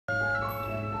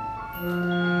You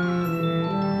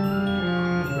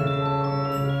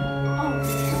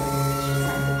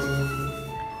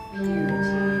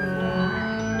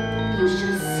should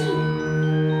have seen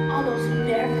it. All those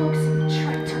fair folks in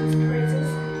Trenton's praises,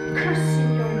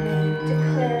 cursing your name,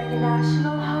 declaring a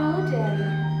national holiday.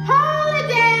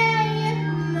 Holiday!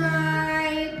 My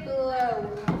blow.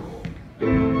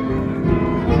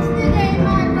 It's the day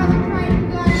my brother tried to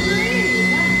gun free,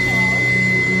 that's all.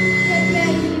 The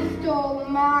day he stole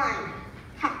mine.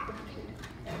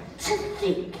 To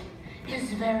think, his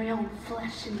very own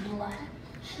flesh and blood,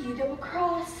 he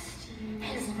double-crossed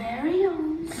his very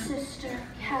own sister,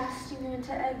 casting you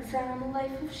into exile and a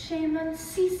life of shame and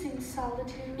unceasing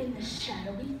solitude in the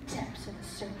shadowy depths of the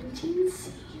Serpentine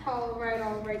Sea. All right,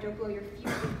 don't blow your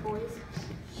fuses, boys.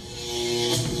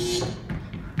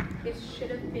 It should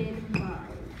have been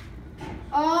mine.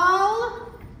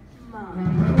 All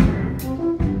mine.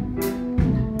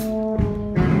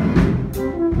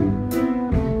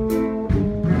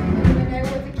 When I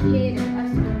was a kid, a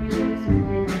story was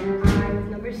written. I was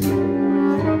number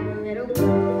 7 little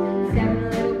girls,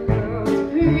 7 little girls,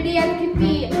 pretty as could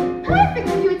be, perfect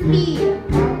to a T,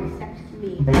 all except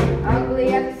me, ugly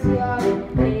as a slug,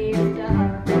 pretty as a dog.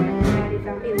 Daddy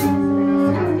found me loose,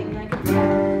 disgusting like a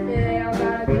cat. They all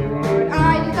got adored, I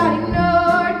just got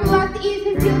ignored, but lost to ease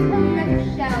his heels from a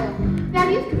shell. That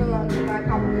used to belong to my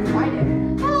papa spider.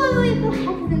 All the little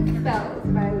hexes and spells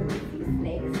by little sea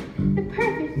snakes. The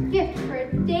perfect gift for a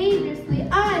dangerously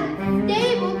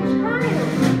unstable child.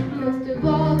 Most of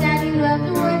all, Daddy loved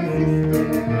one sister,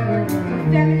 so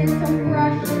feminine, so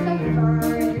brushed, so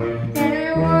fine. And I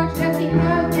watched as he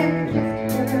hugged and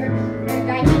kissed her, and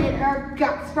I hated her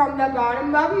guts from the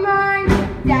bottom of mine.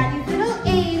 Daddy's little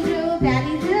angel,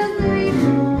 Daddy's little sweet,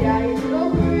 Daddy's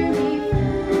little relief.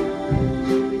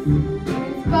 She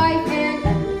was spice and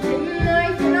everything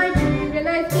nice, and I dreamed and I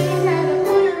seen how to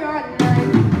put her on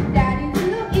nice. Daddy's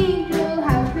little angel,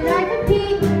 how could I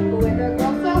compete with a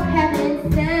girl so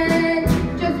heaven sent?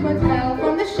 Just one fell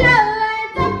from the shell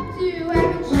and up to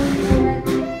heaven she went.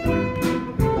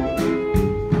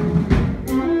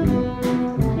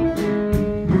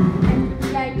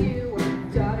 And I do,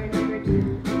 daughter number 2,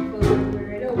 but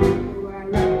we're in a world where I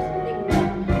love something new.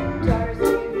 Daughter 3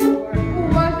 and 4,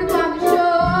 wasn't on the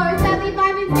shore. Sadly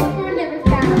 5 and 6 were never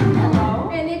found. Hello?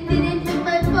 And it didn't take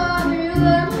my father who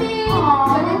loved me,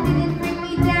 but it didn't bring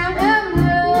me down. Oh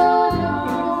no,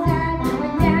 sad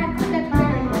when Dad stepped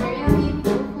very leave.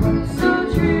 So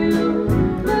true.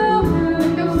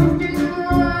 No sisters in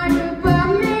line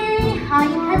above me. I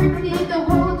inherited